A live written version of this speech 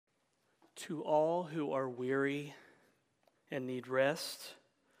To all who are weary and need rest,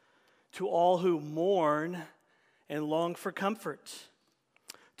 to all who mourn and long for comfort,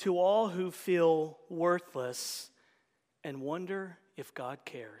 to all who feel worthless and wonder if God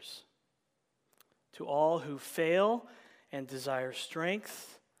cares, to all who fail and desire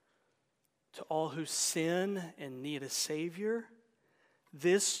strength, to all who sin and need a Savior,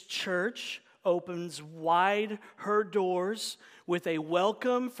 this church opens wide her doors with a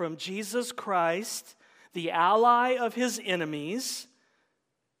welcome from Jesus Christ, the ally of his enemies,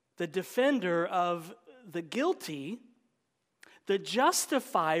 the defender of the guilty, the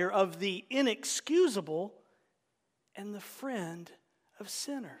justifier of the inexcusable, and the friend of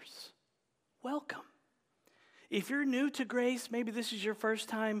sinners. Welcome. If you're new to Grace, maybe this is your first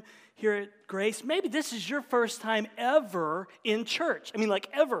time here at Grace. Maybe this is your first time ever in church. I mean, like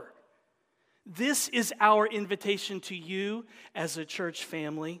ever. This is our invitation to you as a church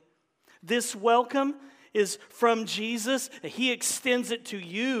family. This welcome is from Jesus. He extends it to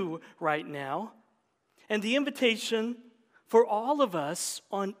you right now. And the invitation for all of us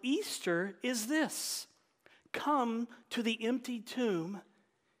on Easter is this: come to the empty tomb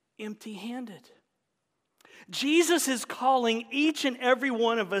empty-handed. Jesus is calling each and every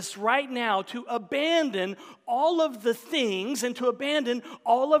one of us right now to abandon all of the things and to abandon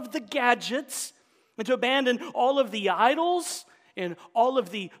all of the gadgets and to abandon all of the idols and all of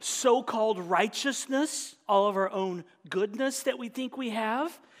the so-called righteousness, all of our own goodness that we think we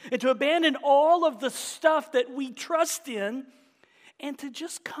have, and to abandon all of the stuff that we trust in and to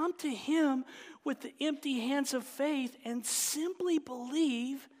just come to Him with the empty hands of faith and simply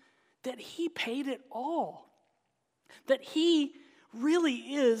believe that He paid it all. That He really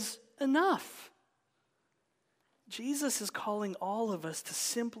is enough. Jesus is calling all of us to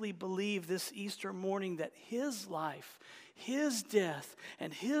simply believe this Easter morning that His life, His death,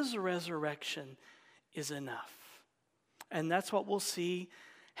 and His resurrection is enough. And that's what we'll see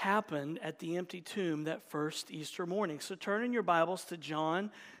happen at the empty tomb that first Easter morning. So turn in your Bibles to John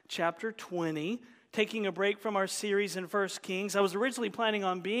chapter 20, taking a break from our series in 1 Kings. I was originally planning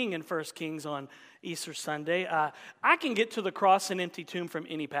on being in 1 Kings on Easter Sunday. I can get to the cross and empty tomb from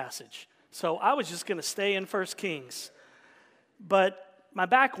any passage. So I was just going to stay in 1 Kings. But my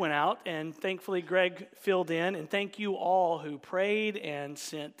back went out, and thankfully Greg filled in. And thank you all who prayed and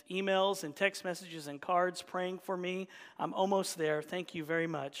sent emails and text messages and cards praying for me. I'm almost there. Thank you very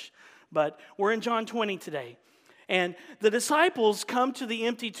much. But we're in John 20 today. And the disciples come to the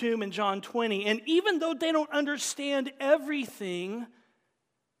empty tomb in John 20. And even though they don't understand everything,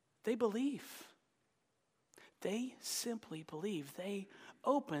 they believe. They simply believe. They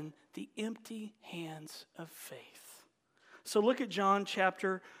open the empty hands of faith. So look at John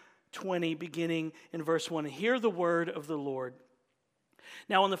chapter 20, beginning in verse 1. Hear the word of the Lord.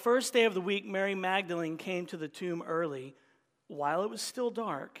 Now on the first day of the week, Mary Magdalene came to the tomb early, while it was still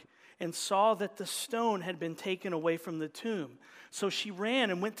dark, and saw that the stone had been taken away from the tomb. So she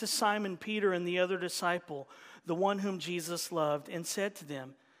ran and went to Simon Peter and the other disciple, the one whom Jesus loved, and said to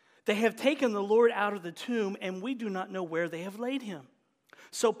them, "They have taken the Lord out of the tomb, and we do not know where they have laid him."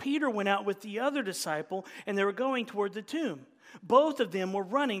 So Peter went out with the other disciple, and they were going toward the tomb. Both of them were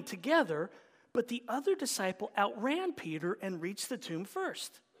running together, but the other disciple outran Peter and reached the tomb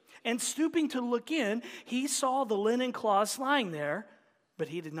first. And stooping to look in, he saw the linen cloths lying there, but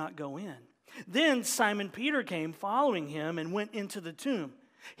he did not go in. Then Simon Peter came following him and went into the tomb.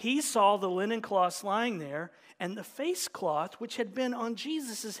 He saw the linen cloths lying there, and the face cloth which had been on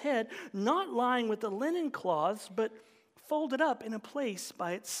Jesus' head, not lying with the linen cloths, but folded up in a place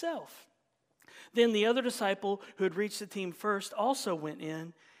by itself. Then the other disciple who had reached the tomb first also went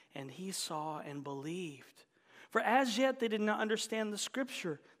in, and he saw and believed. For as yet they did not understand the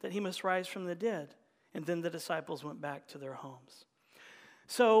scripture that he must rise from the dead. And then the disciples went back to their homes.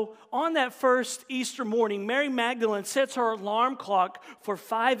 So on that first Easter morning, Mary Magdalene sets her alarm clock for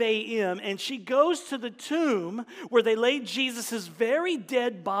 5 a.m. and she goes to the tomb where they laid Jesus' very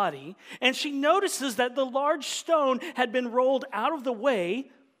dead body, and she notices that the large stone had been rolled out of the way.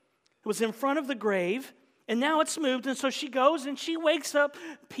 It was in front of the grave, and now it's moved, and so she goes and she wakes up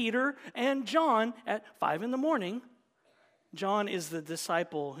Peter and John at 5 in the morning. John is the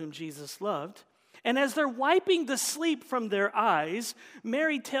disciple whom Jesus loved. And as they're wiping the sleep from their eyes,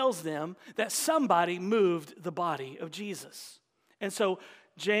 Mary tells them that somebody moved the body of Jesus. And so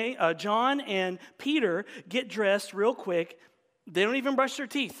John and Peter get dressed real quick. They don't even brush their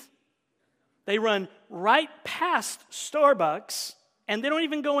teeth. They run right past Starbucks, and they don't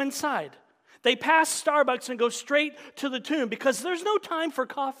even go inside. They pass Starbucks and go straight to the tomb because there's no time for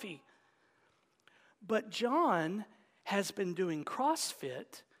coffee. But John has been doing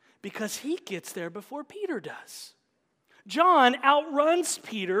CrossFit because he gets there before Peter does. John outruns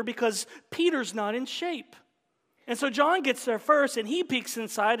Peter because Peter's not in shape. And so John gets there first, and he peeks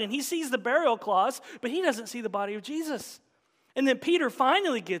inside, and he sees the burial cloths, but he doesn't see the body of Jesus. And then Peter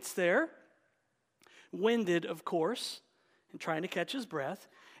finally gets there, winded, of course, and trying to catch his breath.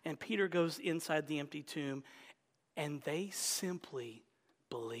 And Peter goes inside the empty tomb, and they simply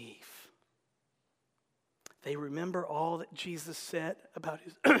believe. They remember all that Jesus said about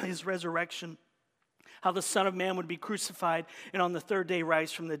his resurrection, how the Son of Man would be crucified and on the third day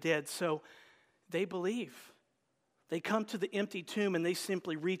rise from the dead. So they believe. They come to the empty tomb and they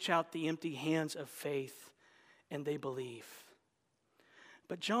simply reach out the empty hands of faith and they believe.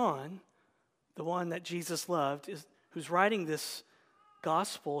 But John, the one that Jesus loved, who's writing this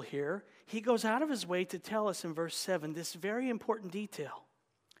gospel here, he goes out of his way to tell us in verse 7 this very important detail.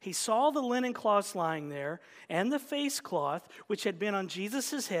 He saw the linen cloths lying there and the face cloth which had been on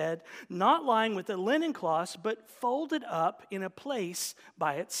Jesus' head, not lying with the linen cloths, but folded up in a place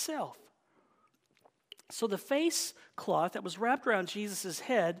by itself. So the face cloth that was wrapped around Jesus'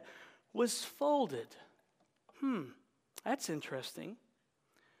 head was folded. That's interesting.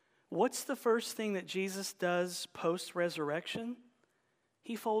 What's the first thing that Jesus does post-resurrection?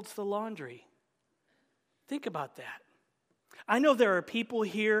 He folds the laundry. Think about that. I know there are people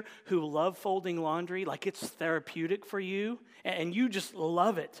here who love folding laundry, like it's therapeutic for you, and you just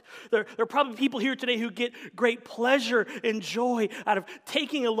love it. There are probably people here today who get great pleasure and joy out of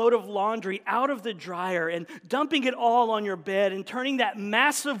taking a load of laundry out of the dryer and dumping it all on your bed and turning that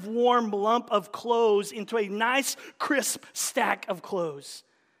massive warm lump of clothes into a nice crisp stack of clothes.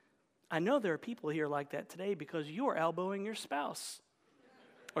 I know there are people here like that today because you are elbowing your spouse,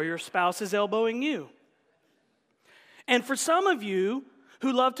 or your spouse is elbowing you. And for some of you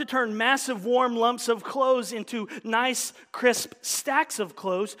who love to turn massive warm lumps of clothes into nice crisp stacks of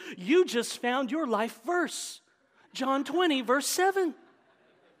clothes, you just found your life verse. John 20, verse 7.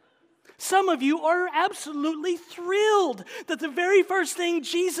 Some of you are absolutely thrilled that the very first thing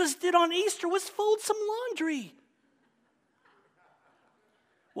Jesus did on Easter was fold some laundry.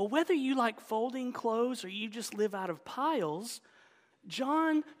 Well, whether you like folding clothes or you just live out of piles,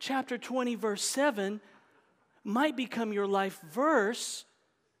 John chapter 20, verse 7 might become your life verse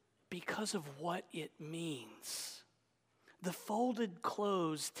because of what it means. The folded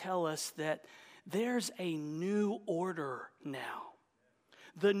clothes tell us that there's a new order now.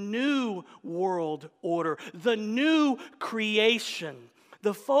 The new world order, the new creation.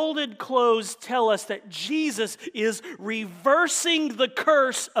 The folded clothes tell us that Jesus is reversing the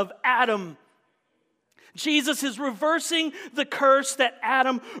curse of Adam. Jesus is reversing the curse that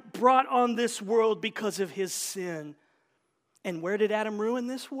Adam brought on this world because of his sin. And where did Adam ruin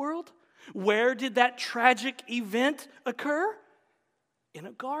this world? Where did that tragic event occur? In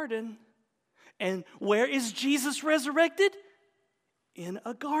a garden. And where is Jesus resurrected? In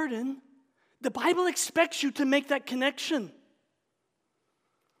a garden. The Bible expects you to make that connection.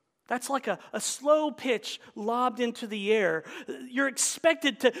 That's like a slow pitch lobbed into the air. You're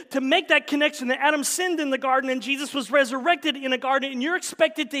expected to make that connection that Adam sinned in the garden and Jesus was resurrected in a garden, and you're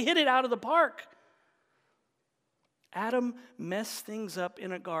expected to hit it out of the park. Adam messed things up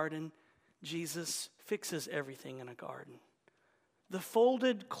in a garden. Jesus fixes everything in a garden. The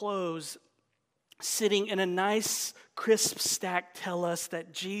folded clothes sitting in a nice, crisp stack tell us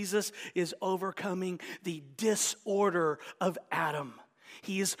that Jesus is overcoming the disorder of Adam.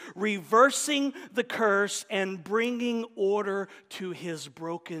 He is reversing the curse and bringing order to his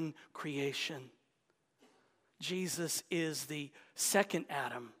broken creation. Jesus is the second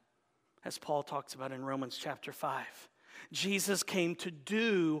Adam, as Paul talks about in Romans chapter 5. Jesus came to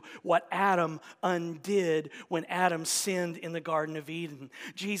do what Adam undid when Adam sinned in the Garden of Eden.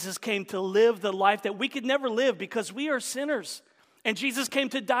 Jesus came to live the life that we could never live because we are sinners. And Jesus came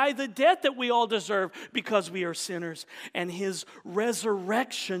to die the death that we all deserve because we are sinners. And his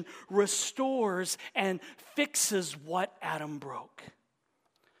resurrection restores and fixes what Adam broke.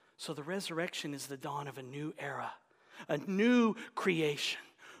 So the resurrection is the dawn of a new era, a new creation,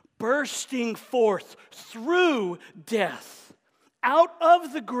 bursting forth through death. Out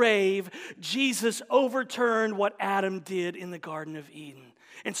of the grave, Jesus overturned what Adam did in the Garden of Eden.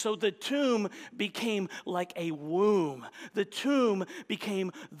 And so the tomb became like a womb. The tomb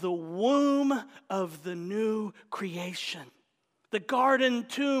became the womb of the new creation. The garden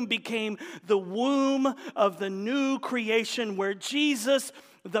tomb became the womb of the new creation where Jesus,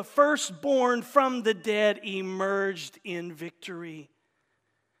 the firstborn from the dead, emerged in victory.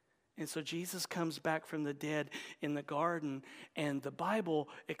 And so Jesus comes back from the dead in the garden, and the Bible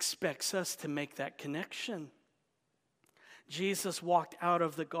expects us to make that connection. Jesus walked out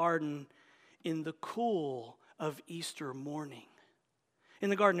of the garden in the cool of Easter morning. In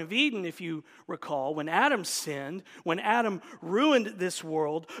the Garden of Eden, if you recall, when Adam sinned, when Adam ruined this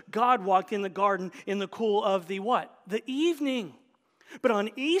world, God walked in the garden in the cool of the what? The evening. But on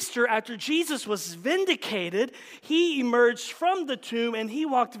Easter, after Jesus was vindicated, he emerged from the tomb and he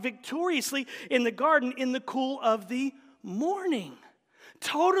walked victoriously in the garden in the cool of the morning.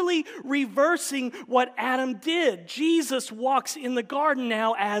 Totally reversing what Adam did. Jesus walks in the garden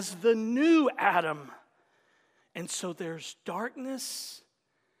now as the new Adam. And so there's darkness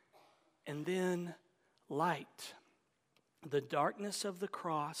and then light. The darkness of the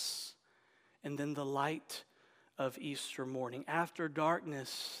cross and then the light of Easter morning. After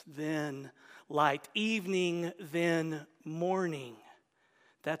darkness, then light. Evening, then morning.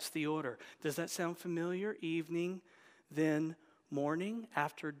 That's the order. Does that sound familiar? Evening, then morning.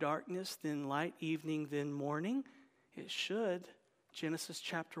 After darkness, then light. Evening, then morning. It should. Genesis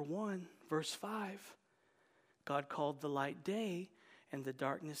chapter 1, verse 5. God called the light day, and the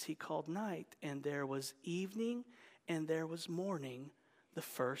darkness he called night. And there was evening, and there was morning the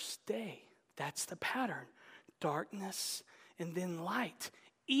first day. That's the pattern. Darkness, and then light.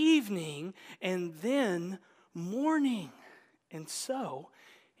 Evening, and then morning. And so,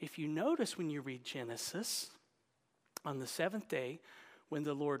 if you notice when you read Genesis, on the seventh day, when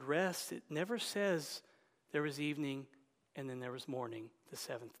the Lord rests, it never says there was evening and then there was morning the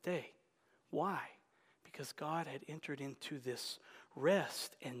seventh day. Why? Because God had entered into this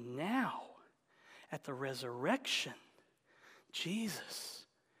rest. And now, at the resurrection, Jesus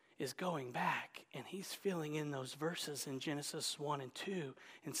is going back and he's filling in those verses in Genesis 1 and 2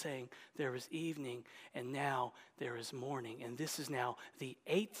 and saying there is evening and now there is morning. And this is now the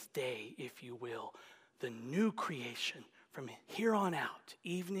eighth day, if you will, the new creation from here on out,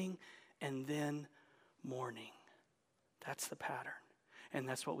 evening and then morning. That's the pattern. And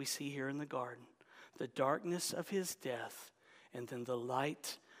that's what we see here in the garden. The darkness of his death and then the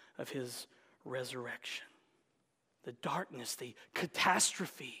light of his resurrection. The darkness, the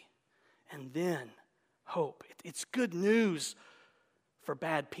catastrophe, and then hope. It's good news for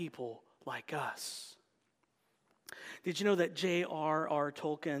bad people like us. Did you know that J.R.R.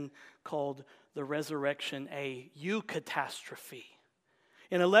 Tolkien called the resurrection a eucatastrophe?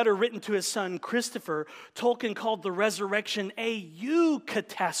 In a letter written to his son Christopher, Tolkien called the resurrection a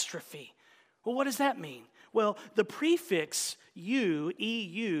eucatastrophe. Well, what does that mean? Well, the prefix eu,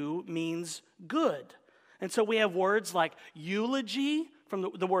 EU, means good. And so we have words like eulogy, from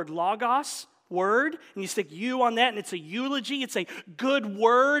the word logos, word, and you stick you on that, and it's a eulogy. It's a good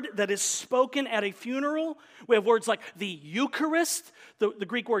word that is spoken at a funeral. We have words like the Eucharist. The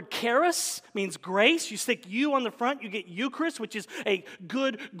Greek word charis means grace. You stick you on the front, you get Eucharist, which is a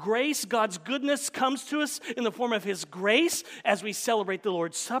good grace. God's goodness comes to us in the form of his grace as we celebrate the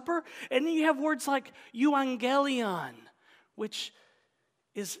Lord's Supper. And then you have words like euangelion, which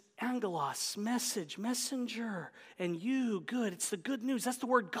is angelos, message, messenger, and you, good. It's the good news. That's the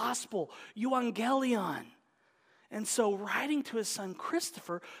word gospel, euangelion. And so, writing to his son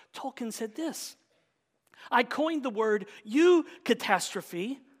Christopher, Tolkien said this: I coined the word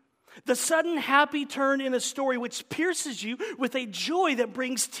eucatastrophe, the sudden happy turn in a story which pierces you with a joy that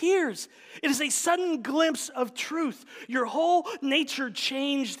brings tears. It is a sudden glimpse of truth. Your whole nature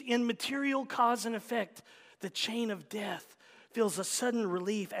changed in material cause and effect. The chain of death feels a sudden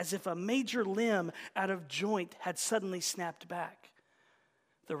relief as if a major limb out of joint had suddenly snapped back.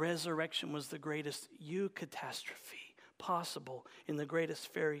 The resurrection was the greatest eucatastrophe possible in the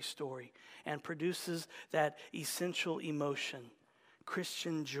greatest fairy story and produces that essential emotion,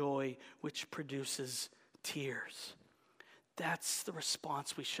 Christian joy, which produces tears. That's the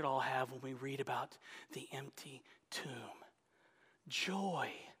response we should all have when we read about the empty tomb. Joy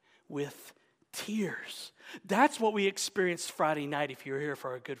with tears. That's what we experienced Friday night if you were here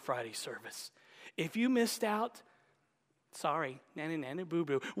for our Good Friday service. If you missed out, sorry, nanny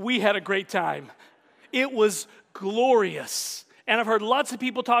boo-boo. We had a great time. It was glorious. And I've heard lots of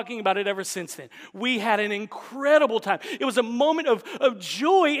people talking about it ever since then. We had an incredible time. It was a moment of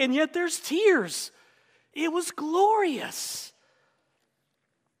joy, and yet there's tears. It was glorious.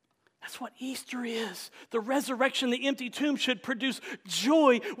 That's what Easter is. The resurrection, the empty tomb should produce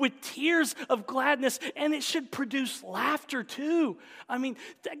joy with tears of gladness, and it should produce laughter too. I mean,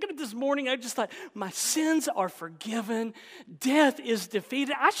 this morning I just thought, my sins are forgiven. Death is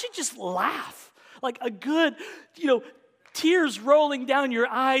defeated. I should just laugh. Like a good, tears rolling down your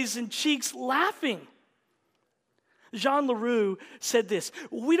eyes and cheeks laughing. Jean Leroux said this: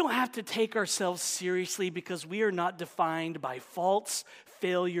 we don't have to take ourselves seriously because we are not defined by faults,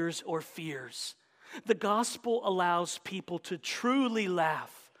 failures, or fears. The gospel allows people to truly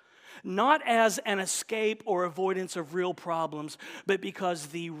laugh, not as an escape or avoidance of real problems, but because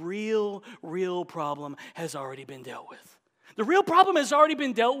the real problem has already been dealt with. The real problem has already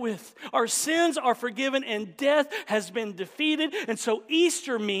been dealt with. Our sins are forgiven and death has been defeated. And so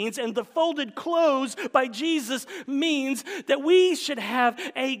Easter means, and the folded clothes by Jesus means, that we should have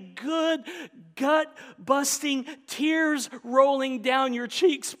a good, gut-busting, tears rolling down your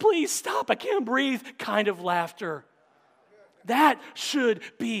cheeks, please stop, I can't breathe, kind of laughter. That should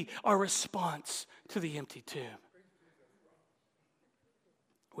be our response to the empty tomb.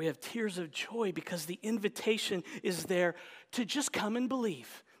 We have tears of joy because the invitation is there to just come and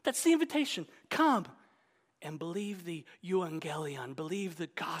believe. That's the invitation. Come and believe the euangelion, believe the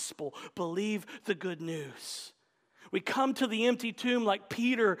gospel, believe the good news. We come to the empty tomb like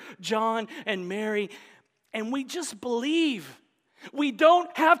Peter, John, and Mary, and we just believe. We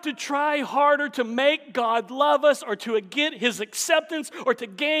don't have to try harder to make God love us or to get His acceptance or to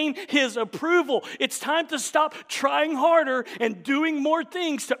gain His approval. It's time to stop trying harder and doing more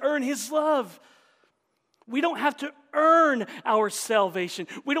things to earn His love. We don't have to earn our salvation.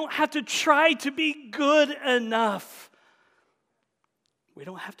 We don't have to try to be good enough. We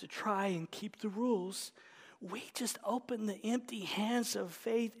don't have to try and keep the rules. We just open the empty hands of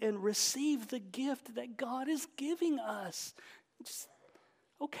faith and receive the gift that God is giving us. Just,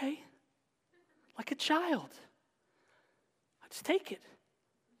 okay, like a child. I just take it.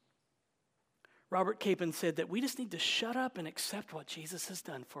 Robert Capon said that we just need to shut up and accept what Jesus has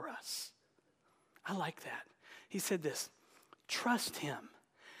done for us. I like that. He said this, trust Him.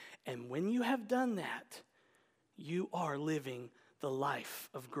 And when you have done that, you are living the life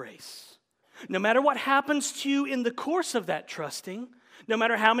of grace. No matter what happens to you in the course of that trusting, no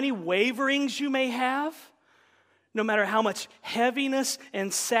matter how many waverings you may have, no matter how much heaviness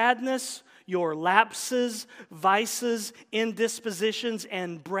and sadness, your lapses, vices, indispositions,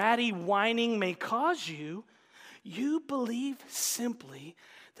 and bratty whining may cause you, you believe simply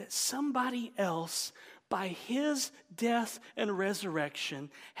that somebody else, by His death and resurrection,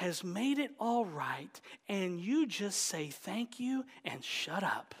 has made it all right, and you just say thank you and shut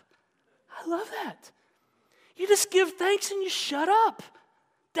up. I love that. You just give thanks and you shut up.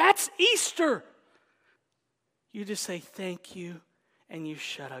 That's Easter. You just say thank you and you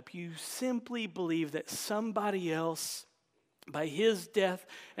shut up. You simply believe that somebody else, by His death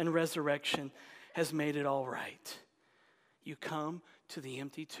and resurrection, has made it all right. You come to the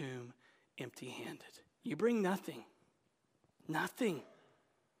empty tomb empty-handed. You bring nothing. Nothing.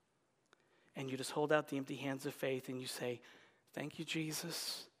 And you just hold out the empty hands of faith and you say, thank you,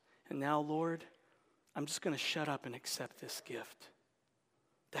 Jesus. And now, Lord, I'm just going to shut up and accept this gift.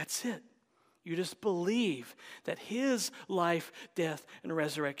 That's it. You just believe that His life, death, and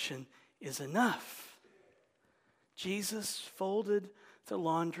resurrection is enough. Jesus folded the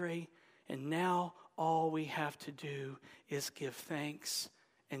laundry, and now all we have to do is give thanks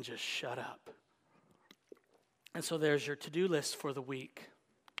and just shut up. And so there's your to-do list for the week.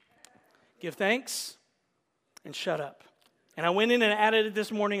 Give thanks and shut up. And I went in and added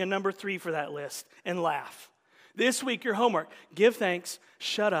this morning a number 3 for that list, and laugh. This week, your homework, give thanks,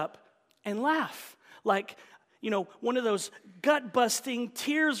 shut up, and laugh. Like, one of those gut-busting,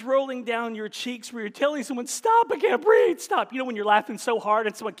 tears rolling down your cheeks where you're telling someone, stop, I can't breathe, stop. When you're laughing so hard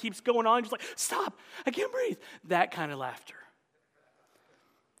and someone keeps going on, you're just like, stop, I can't breathe. That kind of laughter.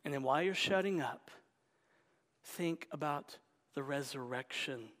 And then while you're shutting up, think about the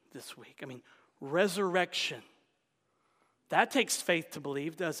resurrection this week. Resurrection. That takes faith to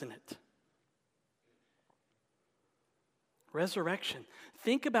believe, doesn't it? Resurrection.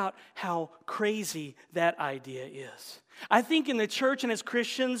 Think about how crazy that idea is. I think in the church and as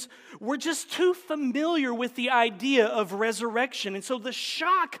Christians, we're just too familiar with the idea of resurrection. And so the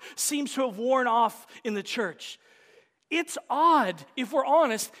shock seems to have worn off in the church. It's odd, if we're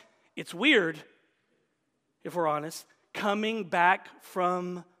honest. It's weird, if we're honest. Coming back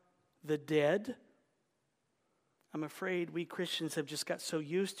from the dead. I'm afraid we Christians have just got so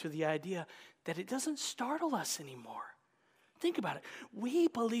used to the idea that it doesn't startle us anymore. Think about it. We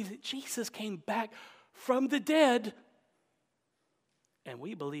believe that Jesus came back from the dead, and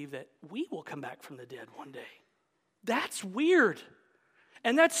we believe that we will come back from the dead one day. That's weird.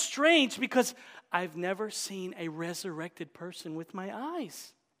 And that's strange because I've never seen a resurrected person with my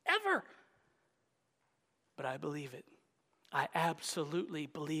eyes, ever. But I believe it. I absolutely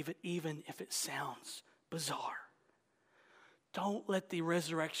believe it, even if it sounds bizarre. Don't let the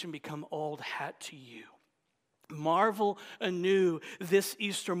resurrection become old hat to you. Marvel anew this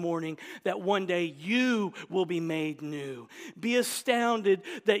Easter morning that one day you will be made new. Be astounded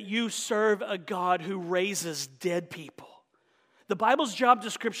that you serve a God who raises dead people. The Bible's job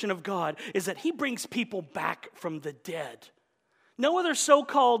description of God is that he brings people back from the dead. No other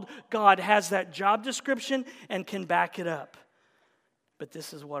so-called God has that job description and can back it up. But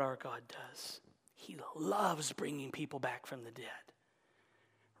this is what our God does. He loves bringing people back from the dead.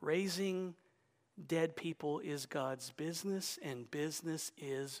 Raising dead people is God's business, and business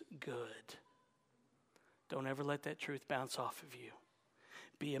is good. Don't ever let that truth bounce off of you.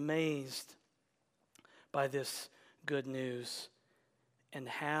 Be amazed by this good news and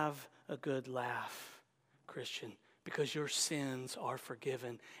have a good laugh, Christian, because your sins are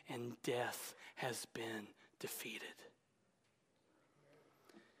forgiven and death has been defeated.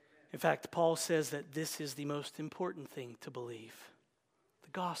 In fact, Paul says that this is the most important thing to believe, the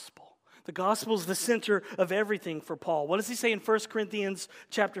gospel. The gospel is the center of everything for Paul. What does he say in 1 Corinthians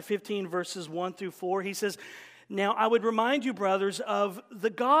chapter 15, verses 1 through 4? He says, "Now I would remind you, brothers, of the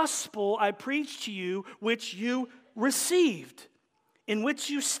gospel I preached to you, which you received, in which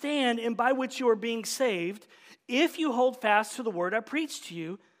you stand and by which you are being saved, if you hold fast to the word I preached to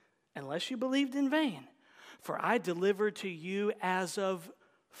you, unless you believed in vain. For I delivered to you as of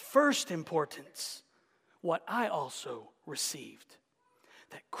first importance what I also received,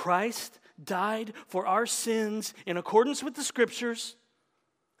 that Christ died for our sins in accordance with the Scriptures,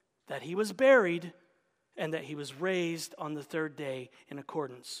 that he was buried, and that he was raised on the third day in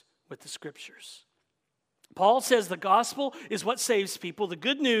accordance with the Scriptures." Paul says the gospel is what saves people, the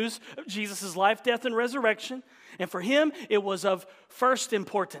good news of Jesus' life, death, and resurrection. And for him, it was of first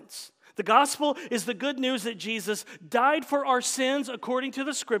importance. The gospel is the good news that Jesus died for our sins according to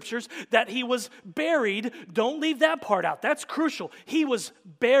the Scriptures, that he was buried. Don't leave that part out. That's crucial. He was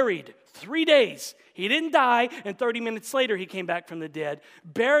buried 3 days. He didn't die, and 30 minutes later he came back from the dead.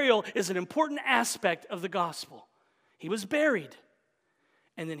 Burial is an important aspect of the gospel. He was buried,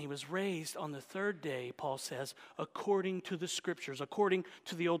 and then he was raised on the third day, Paul says, according to the Scriptures, according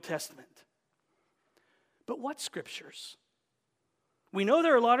to the Old Testament. But what Scriptures? We know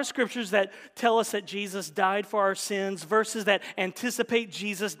there are a lot of Scriptures that tell us that Jesus died for our sins, verses that anticipate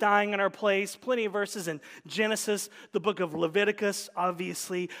Jesus dying in our place, plenty of verses in Genesis, the book of Leviticus,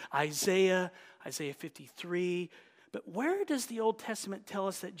 obviously, Isaiah 53. But where does the Old Testament tell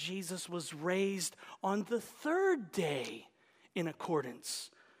us that Jesus was raised on the third day in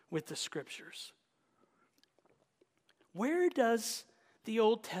accordance with the Scriptures? Where does the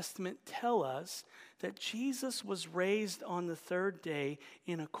Old Testament tell us that Jesus was raised on the third day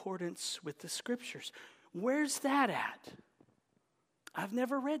in accordance with the Scriptures? Where's that at? I've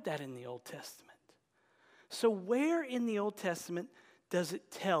never read that in the Old Testament. So where in the Old Testament does it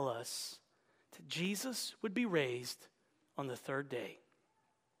tell us that Jesus would be raised on the third day?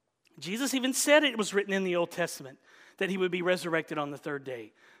 Jesus even said it was written in the Old Testament that he would be resurrected on the third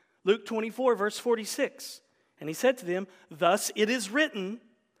day. Luke 24, verse 46. And he said to them, "Thus it is written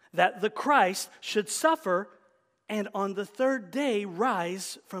that the Christ should suffer and on the third day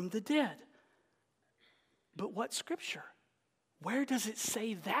rise from the dead." But what Scripture? Where does it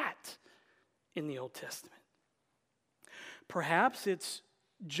say that in the Old Testament? Perhaps it's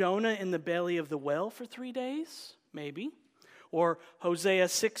Jonah in the belly of the whale for 3 days, maybe. Or Hosea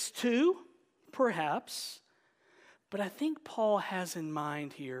 6:2, perhaps. But I think Paul has in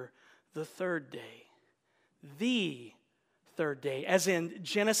mind here the third day. The third day, as in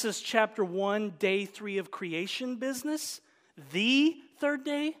Genesis chapter 1, day 3 of creation business. The third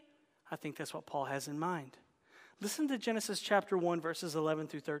day, I think that's what Paul has in mind. Listen to Genesis chapter 1, verses 11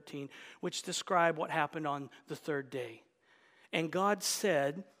 through 13, which describe what happened on the third day. "And God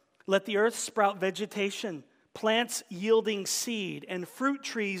said, 'Let the earth sprout vegetation, plants yielding seed, and fruit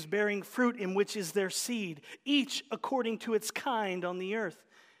trees bearing fruit in which is their seed, each according to its kind on the earth.'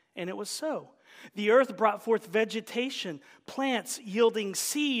 And it was so. The earth brought forth vegetation, plants yielding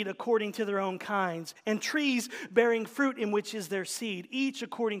seed according to their own kinds, and trees bearing fruit in which is their seed, each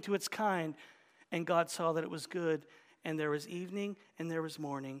according to its kind. And God saw that it was good, and there was evening and there was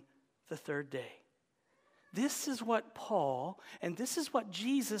morning, the third day." This is what Paul and this is what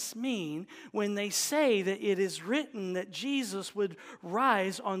Jesus mean when they say that it is written that Jesus would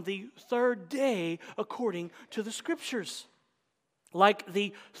rise on the third day according to the Scriptures. Like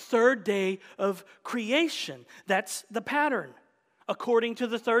the third day of creation. That's the pattern, according to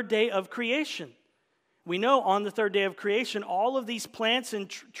the third day of creation. We know on the third day of creation, all of these plants and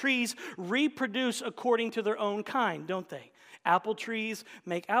trees reproduce according to their own kind, don't they? Apple trees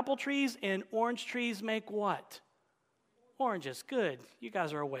make apple trees, and orange trees make what? Oranges. Good. You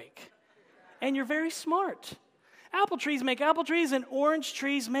guys are awake. And you're very smart. Apple trees make apple trees, and orange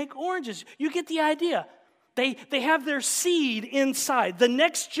trees make oranges. You get the idea. They have their seed inside. The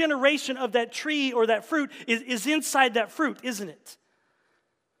next generation of that tree or that fruit is inside that fruit, isn't it?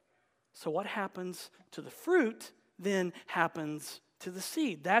 So what happens to the fruit then happens to the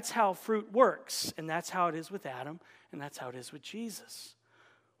seed. That's how fruit works, and that's how it is with Adam, and that's how it is with Jesus.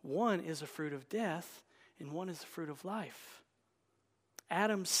 One is a fruit of death, and one is a fruit of life.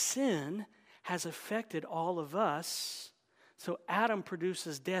 Adam's sin has affected all of us. So Adam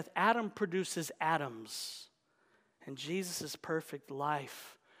produces death. Adam produces Adams. And Jesus' perfect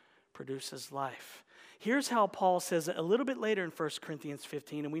life produces life. Here's how Paul says it a little bit later in 1 Corinthians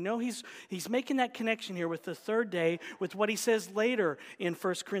 15. And we know he's making that connection here with the third day with what he says later in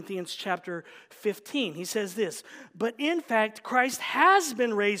 1 Corinthians chapter 15. He says this, "But in fact, Christ has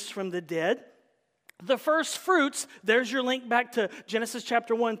been raised from the dead, the first fruits," there's your link back to Genesis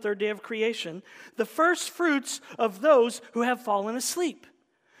chapter 1, third day of creation, "the first fruits of those who have fallen asleep.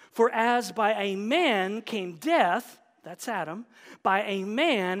 For as by a man came death," that's Adam, "by a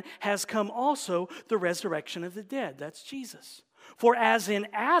man has come also the resurrection of the dead," that's Jesus. "For as in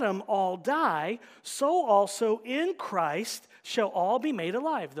Adam all die, so also in Christ shall all be made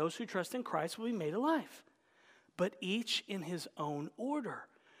alive." Those who trust in Christ will be made alive. "But each in his own order.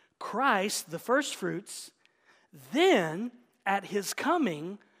 Christ, the first fruits, then at his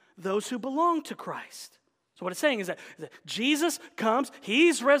coming, those who belong to Christ." So what it's saying is that Jesus comes,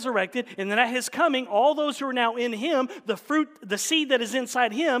 he's resurrected, and then at his coming, all those who are now in him, the fruit, the seed that is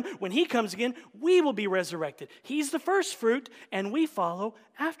inside him, when he comes again, we will be resurrected. He's the first fruit, and we follow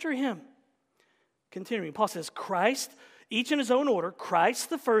after him. Continuing, Paul says, Christ, each in his own order, Christ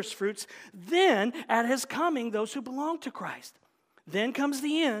the first fruits, then at his coming, those who belong to Christ. Then comes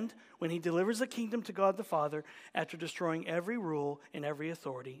the end when he delivers the kingdom to God the Father after destroying every rule and every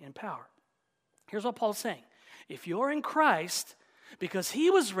authority and power. Here's what Paul's saying. If you're in Christ, because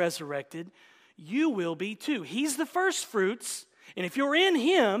he was resurrected, you will be too. He's the first fruits, and if you're in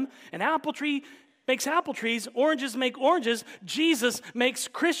him, an apple tree makes apple trees, oranges make oranges, Jesus makes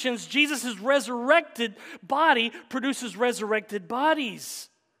Christians. Jesus' resurrected body produces resurrected bodies.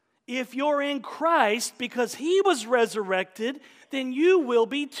 If you're in Christ because he was resurrected, then you will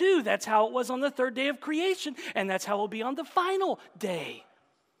be too. That's how it was on the third day of creation, and that's how it will be on the final day.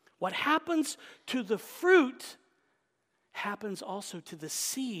 What happens to the fruit happens also to the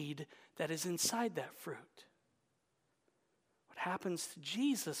seed that is inside that fruit. What happens to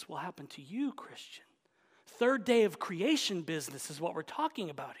Jesus will happen to you, Christian. Third day of creation business is what we're talking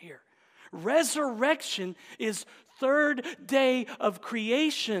about here. Resurrection is third day of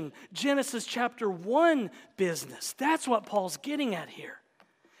creation, Genesis chapter 1 business. That's what Paul's getting at here.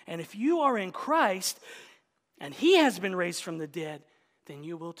 And if you are in Christ and he has been raised from the dead, then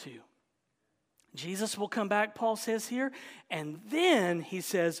you will too. Jesus will come back, Paul says here, and then, he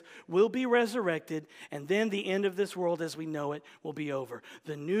says, we'll be resurrected, and then the end of this world as we know it will be over.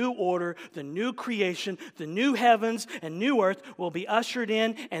 The new order, the new creation, the new heavens and new earth will be ushered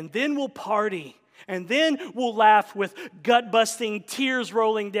in, and then we'll party. And then we'll laugh with gut-busting tears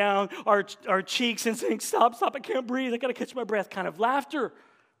rolling down our cheeks and saying, stop, I can't breathe, I got to catch my breath kind of laughter.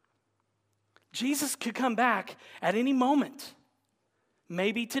 Jesus could come back at any moment.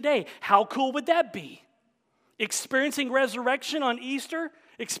 Maybe today. How cool would that be? Experiencing resurrection on Easter,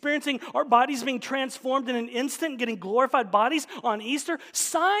 experiencing our bodies being transformed in an instant, getting glorified bodies on Easter.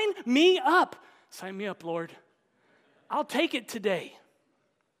 Sign me up. Sign me up, Lord. I'll take it today.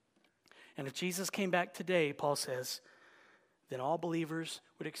 And if Jesus came back today, Paul says, then all believers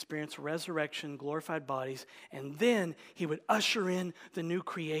would experience resurrection, glorified bodies, and then he would usher in the new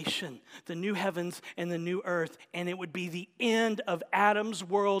creation, the new heavens and the new earth, and it would be the end of Adam's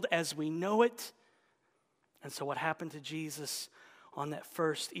world as we know it. And so what happened to Jesus on that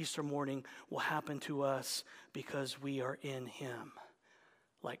first Easter morning will happen to us because we are in him,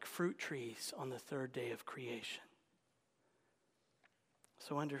 like fruit trees on the third day of creation.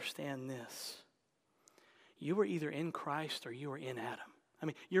 So understand this. You are either in Christ or you are in Adam. I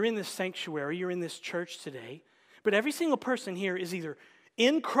mean, you're in this sanctuary, you're in this church today, but every single person here is either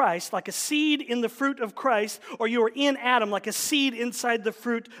in Christ, like a seed in the fruit of Christ, or you are in Adam, like a seed inside the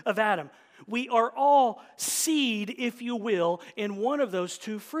fruit of Adam. We are all seed, if you will, in one of those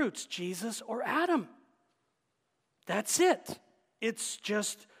two fruits, Jesus or Adam. That's it. It's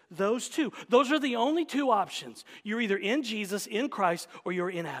just those two. Those are the only two options. You're either in Jesus, in Christ, or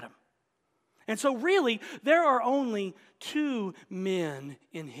you're in Adam. And so really, there are only two men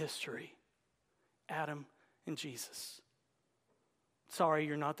in history, Adam and Jesus. Sorry,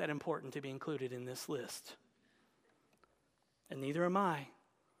 you're not that important to be included in this list. And neither am I.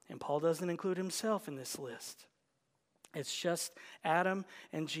 And Paul doesn't include himself in this list. It's just Adam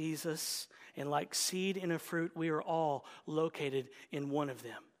and Jesus, and like seed in a fruit, we are all located in one of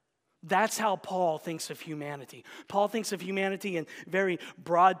them. That's how Paul thinks of humanity. Paul thinks of humanity in very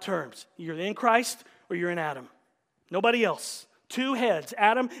broad terms. You're in Christ or you're in Adam. Nobody else. Two heads,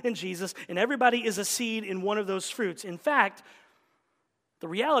 Adam and Jesus, and everybody is a seed in one of those fruits. In fact, the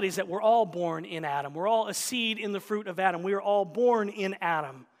reality is that we're all born in Adam. We're all a seed in the fruit of Adam. We are all born in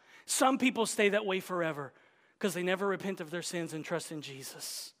Adam. Some people stay that way forever because they never repent of their sins and trust in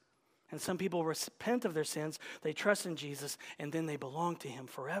Jesus. And some people repent of their sins, they trust in Jesus, and then they belong to him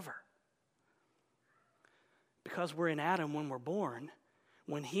forever. Because we're in Adam when we're born,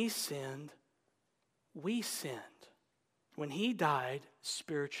 when he sinned, we sinned. When he died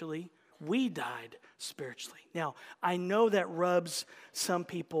spiritually, we died spiritually. Now, I know that rubs some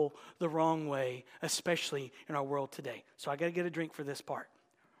people the wrong way, especially in our world today. So I got to get a drink for this part.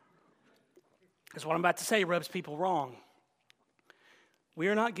 Because what I'm about to say rubs people wrong. We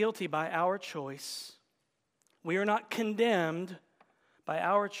are not guilty by our choice. We are not condemned by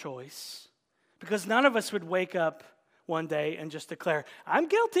our choice. Because none of us would wake up one day and just declare, I'm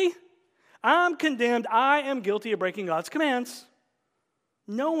guilty. I'm condemned. I am guilty of breaking God's commands.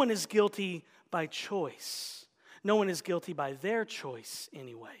 No one is guilty by choice. No one is guilty by their choice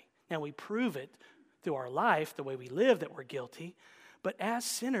anyway. Now we prove it through our life, the way we live, that we're guilty. But as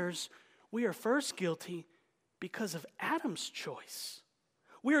sinners, we are first guilty because of Adam's choice.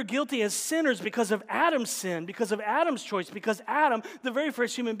 We are guilty as sinners because of Adam's sin, because of Adam's choice, because Adam, the very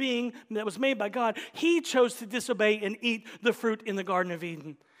first human being that was made by God, he chose to disobey and eat the fruit in the Garden of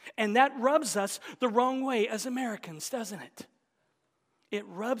Eden. And that rubs us the wrong way as Americans, doesn't it? It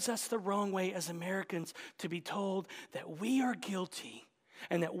rubs us the wrong way as Americans to be told that we are guilty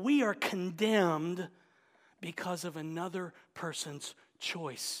and that we are condemned because of another person's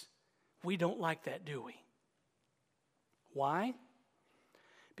choice. We don't like that, do we? Why?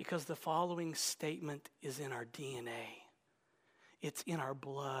 Because the following statement is in our DNA. It's in our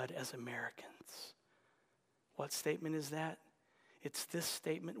blood as Americans. What statement is that? It's this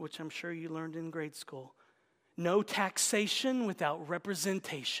statement, which I'm sure you learned in grade school. No taxation without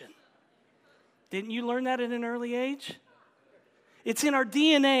representation. Didn't you learn that at an early age? It's in our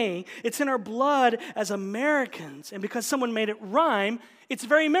DNA. It's in our blood as Americans. And because someone made it rhyme, it's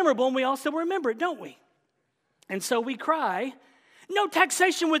very memorable, and we all still remember it, don't we? And so we cry, no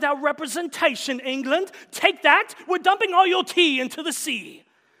taxation without representation, England. Take that. We're dumping all your tea into the sea.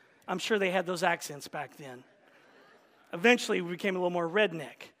 I'm sure they had those accents back then. Eventually, we became a little more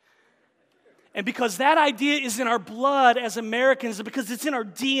redneck. And because that idea is in our blood as Americans, and because it's in our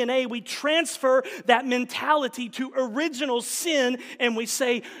DNA, we transfer that mentality to original sin, and we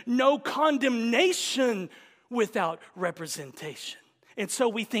say, no condemnation without representation. And so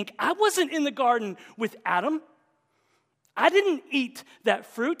we think, I wasn't in the garden with Adam. I didn't eat that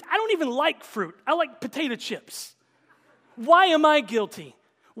fruit. I don't even like fruit. I like potato chips. Why am I guilty?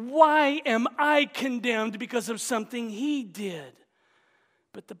 Why am I condemned because of something he did?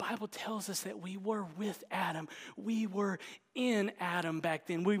 But the Bible tells us that we were with Adam. We were in Adam back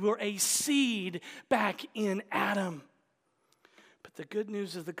then. We were a seed back in Adam. But the good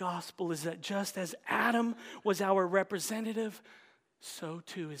news of the gospel is that just as Adam was our representative, so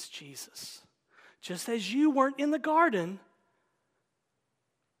too is Jesus. Just as you weren't in the garden,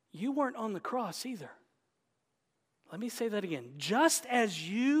 you weren't on the cross either. Let me say that again. Just as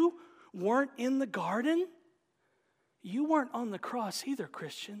you weren't in the garden, you weren't on the cross either,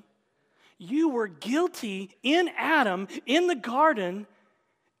 Christian. You were guilty in Adam, in the garden,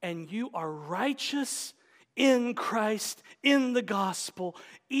 and you are righteous in Christ, in the gospel,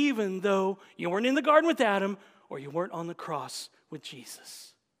 even though you weren't in the garden with Adam or you weren't on the cross with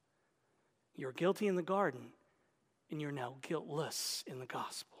Jesus. You're guilty in the garden, and you're now guiltless in the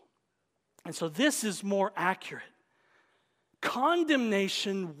gospel. And so this is more accurate.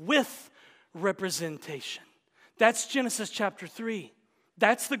 Condemnation with representation. That's Genesis chapter 3.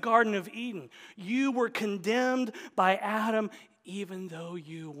 That's the Garden of Eden. You were condemned by Adam even though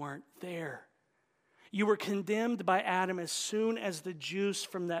you weren't there. You were condemned by Adam as soon as the juice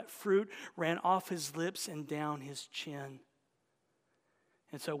from that fruit ran off his lips and down his chin.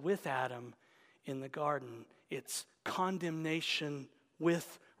 And so with Adam in the garden, it's condemnation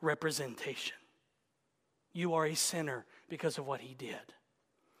with representation. You are a sinner because of what he did.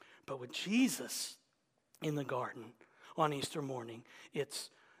 But with Jesus in the garden on Easter morning, it's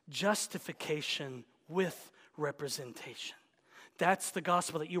justification with representation. That's the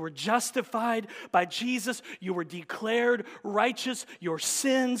gospel, that you were justified by Jesus. You were declared righteous. Your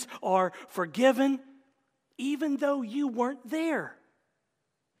sins are forgiven, even though you weren't there.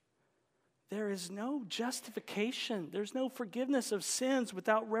 there is no justification. There's no forgiveness of sins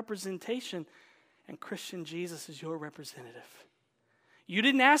without representation. And Christian, Jesus is your representative. You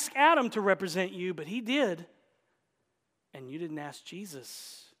didn't ask Adam to represent you, but he did. And you didn't ask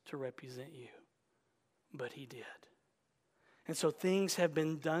Jesus to represent you, but he did. And so things have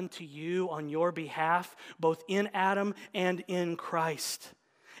been done to you on your behalf, both in Adam and in Christ.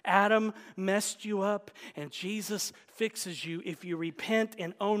 Adam messed you up, and Jesus fixes you if you repent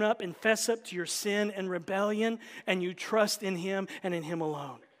and own up and fess up to your sin and rebellion, and you trust in him and in him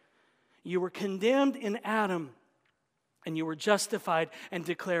alone. You were condemned in Adam, and you were justified and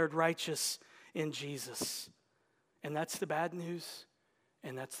declared righteous in Jesus. And that's the bad news,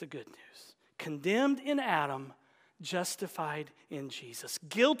 and that's the good news. Condemned in Adam, justified in Jesus.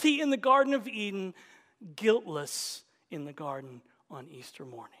 Guilty in the Garden of Eden, guiltless in the garden on Easter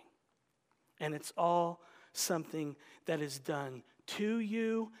morning. And it's all something that is done to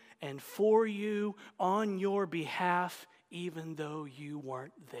you and for you on your behalf, even though you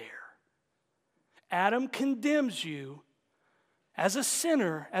weren't there. Adam condemns you as a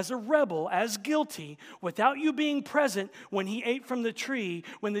sinner, as a rebel, as guilty, without you being present when he ate from the tree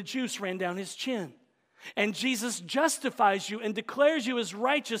when the juice ran down his chin. And Jesus justifies you and declares you as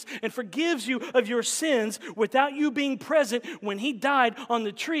righteous and forgives you of your sins without you being present when he died on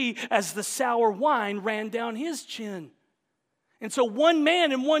the tree as the sour wine ran down his chin. And so one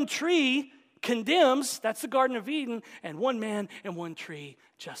man and one tree condemns, that's the Garden of Eden, and one man and one tree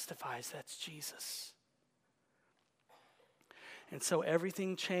justifies, that's Jesus. And so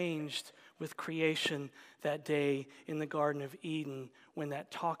everything changed with creation that day in the Garden of Eden when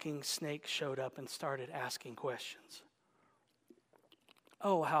that talking snake showed up and started asking questions.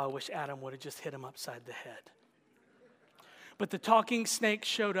 Oh, how I wish Adam would have just hit him upside the head. But the talking snake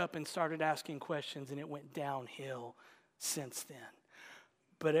showed up and started asking questions, and it went downhill since then.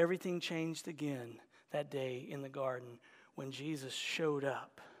 But everything changed again that day in the garden when Jesus showed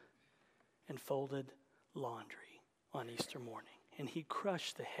up and folded laundry on Easter morning. And he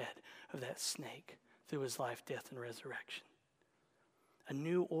crushed the head of that snake through his life, death, and resurrection. A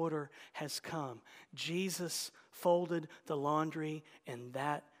new order has come. Jesus folded the laundry, and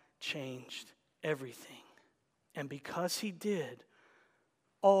that changed everything. And because he did,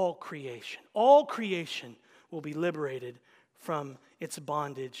 all creation will be liberated from its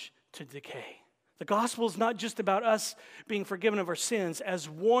bondage to decay. The gospel is not just about us being forgiven of our sins, as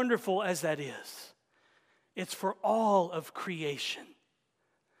wonderful as that is. It's for all of creation.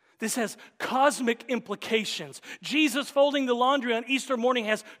 This has cosmic implications. Jesus folding the laundry on Easter morning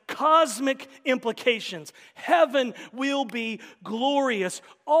has cosmic implications. Heaven will be glorious.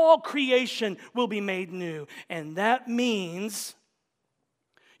 All creation will be made new. And that means,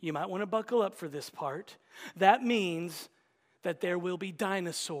 you might want to buckle up for this part, that means that there will be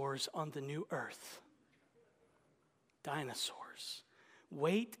dinosaurs on the new earth. Dinosaurs.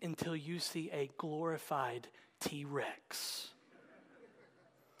 Wait until you see a glorified T-Rex.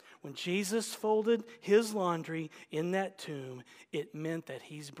 When Jesus folded his laundry in that tomb, it meant that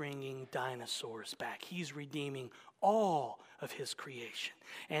he's bringing dinosaurs back. He's redeeming all of his creation.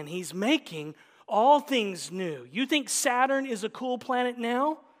 And he's making all things new. You think Saturn is a cool planet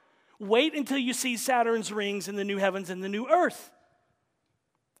now? Wait until you see Saturn's rings in the new heavens and the new earth.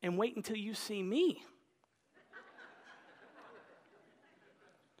 And wait until you see me.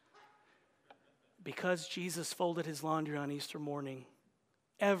 Because Jesus folded his laundry on Easter morning,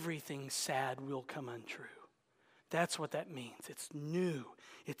 everything sad will come untrue. That's what that means. It's new.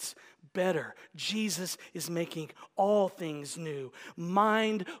 It's better. Jesus is making all things new.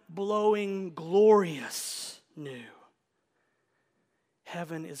 Mind-blowing, glorious new.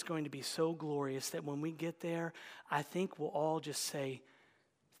 Heaven is going to be so glorious that when we get there, I think we'll all just say,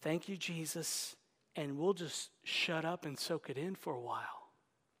 "Thank you, Jesus," and we'll just shut up and soak it in for a while.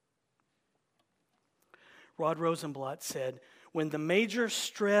 Rod Rosenblatt said, when the major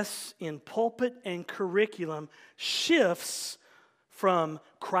stress in pulpit and curriculum shifts from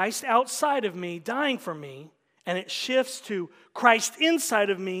Christ outside of me, dying for me, and it shifts to Christ inside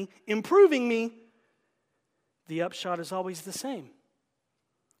of me, improving me, the upshot is always the same.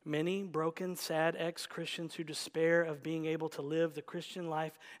 Many broken, sad ex-Christians who despair of being able to live the Christian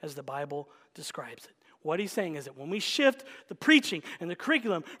life as the Bible describes it. What he's saying is that when we shift the preaching and the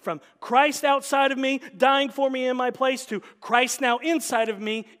curriculum from Christ outside of me, dying for me in my place, to Christ now inside of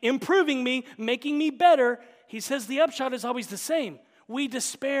me, improving me, making me better, he says the upshot is always the same. We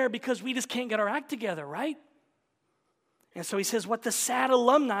despair because we just can't get our act together, right? And so he says what the sad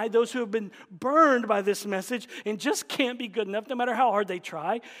alumni, those who have been burned by this message and just can't be good enough no matter how hard they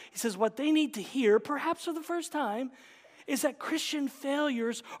try, he says what they need to hear, perhaps for the first time, is that Christian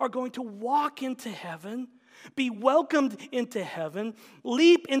failures are going to walk into heaven, be welcomed into heaven,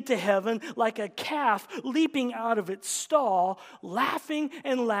 leap into heaven like a calf leaping out of its stall, laughing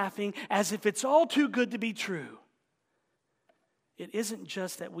and laughing as if it's all too good to be true. It isn't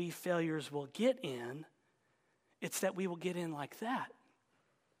just that we failures will get in, it's that we will get in like that.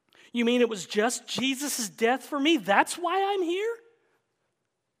 You mean it was just Jesus' death for me? That's why I'm here?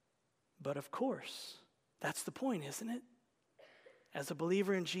 But of course, that's the point, isn't it? As a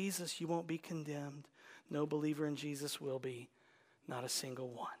believer in Jesus, you won't be condemned. No believer in Jesus will be, not a single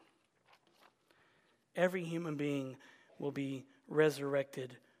one. Every human being will be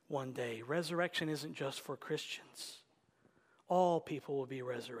resurrected one day. Resurrection isn't just for Christians. All people will be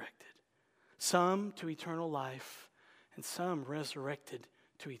resurrected. Some to eternal life, and some resurrected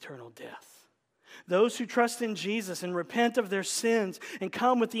to eternal death. Those who trust in Jesus and repent of their sins and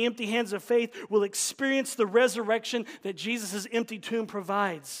come with the empty hands of faith will experience the resurrection that Jesus' empty tomb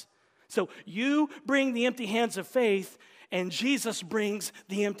provides. So you bring the empty hands of faith, and Jesus brings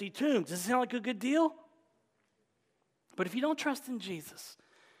the empty tomb. Does it sound like a good deal? But if you don't trust in Jesus,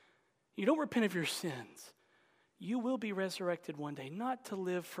 you don't repent of your sins, you will be resurrected one day, not to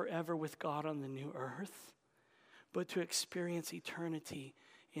live forever with God on the new earth, but to experience eternity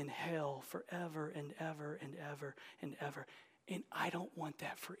in hell forever and ever and ever and ever. And I don't want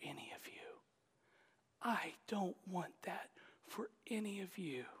that for any of you. I don't want that for any of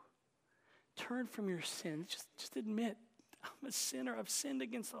you. Turn from your sins. Just admit, I'm a sinner. I've sinned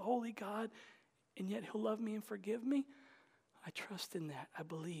against the holy God, and yet he'll love me and forgive me. I trust in that. I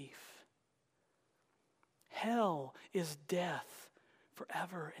believe. Hell is death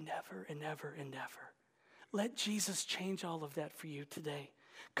forever and ever and ever and ever. Let Jesus change all of that for you today.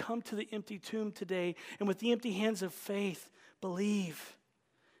 Come to the empty tomb today, and with the empty hands of faith, believe.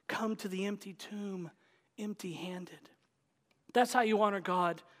 Come to the empty tomb empty-handed. That's how you honor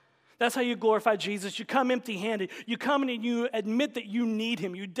God. That's how you glorify Jesus. You come empty-handed. You come in and you admit that you need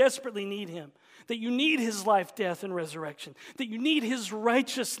him. You desperately need him. That you need his life, death, and resurrection. That you need his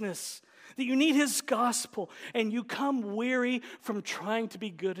righteousness. That you need his gospel. And you come weary from trying to be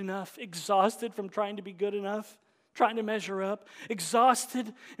good enough. Exhausted from trying to be good enough. Trying to measure up.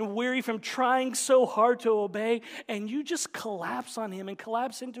 Exhausted and weary from trying so hard to obey. And you just collapse on him and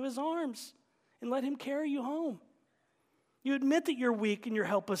collapse into his arms. And let him carry you home. You admit that you're weak and you're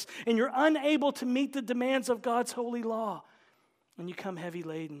helpless and you're unable to meet the demands of God's holy law. And you come heavy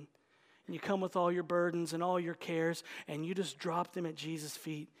laden. And you come with all your burdens and all your cares, and you just drop them at Jesus'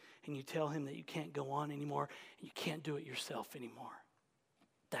 feet, and you tell him that you can't go on anymore, and you can't do it yourself anymore.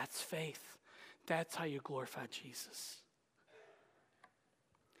 That's faith. That's how you glorify Jesus.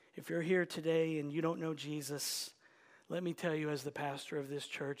 If you're here today and you don't know Jesus, let me tell you as the pastor of this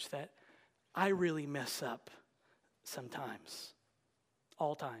church that I really mess up sometimes,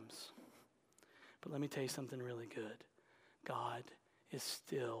 all times. But let me tell you something really good. God is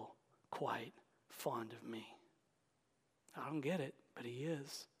still quite fond of me. I don't get it, but he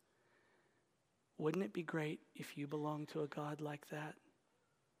is. Wouldn't it be great if you belonged to a God like that?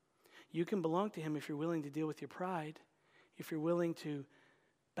 You can belong to him if you're willing to deal with your pride, if you're willing to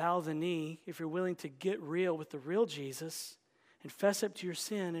bow the knee, if you're willing to get real with the real Jesus and fess up to your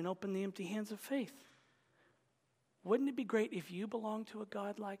sin and open the empty hands of faith. Wouldn't it be great if you belonged to a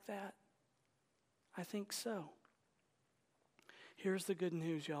God like that? I think so. Here's the good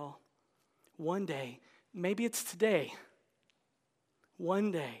news, y'all. One day, maybe it's today,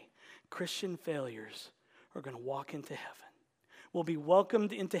 one day, Christian failures are going to walk into heaven. We'll be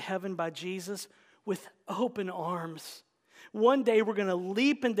welcomed into heaven by Jesus with open arms. One day we're going to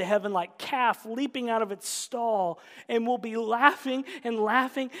leap into heaven like calf leaping out of its stall, and we'll be laughing and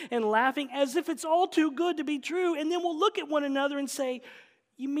laughing and laughing as if it's all too good to be true. And then we'll look at one another and say,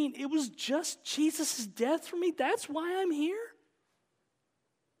 you mean it was just Jesus' death for me? That's why I'm here?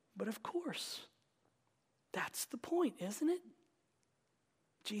 But of course, that's the point, isn't it?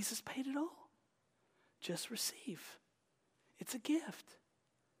 Jesus paid it all. Just receive. It's a gift.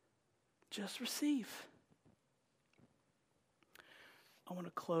 Just receive. I want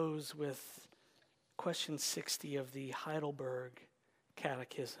to close with question 60 of the Heidelberg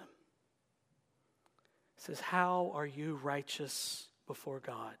Catechism. It says, how are you righteous before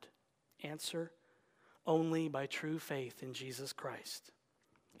God? Answer, only by true faith in Jesus Christ.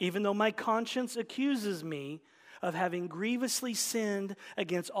 Even though my conscience accuses me of having grievously sinned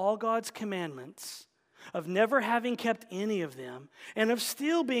against all God's commandments, of never having kept any of them, and of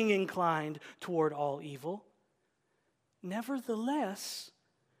still being inclined toward all evil, nevertheless,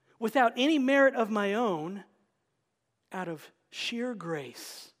 without any merit of my own, out of sheer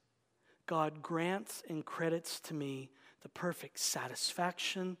grace, God grants and credits to me the perfect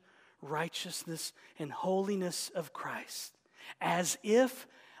satisfaction, righteousness, and holiness of Christ, as if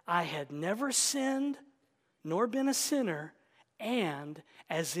I had never sinned nor been a sinner, and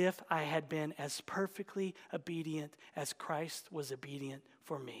as if I had been as perfectly obedient as Christ was obedient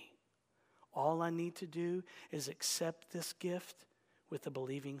for me. All I need to do is accept this gift with a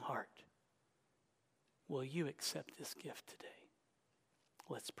believing heart. Will you accept this gift today?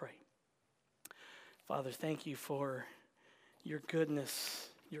 Let's pray. Father, thank you for your goodness,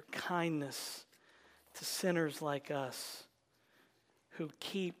 your kindness to sinners like us who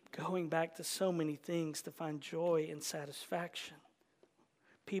keep going back to so many things to find joy and satisfaction.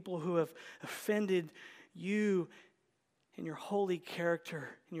 People who have offended you in your holy character,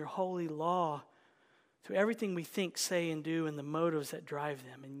 in your holy law, through everything we think, say, and do, and the motives that drive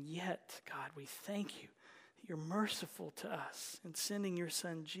them. And yet, God, we thank you that you're merciful to us in sending your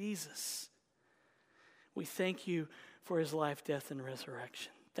Son, Jesus. We thank you for his life, death, and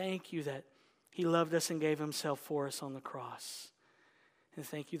resurrection. Thank you that he loved us and gave himself for us on the cross. And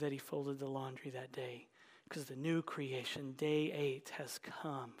thank you that he folded the laundry that day, because the new creation, day 8, has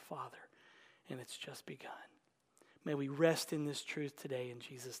come, Father, and it's just begun. May we rest in this truth today in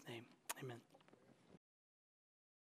Jesus' name. Amen.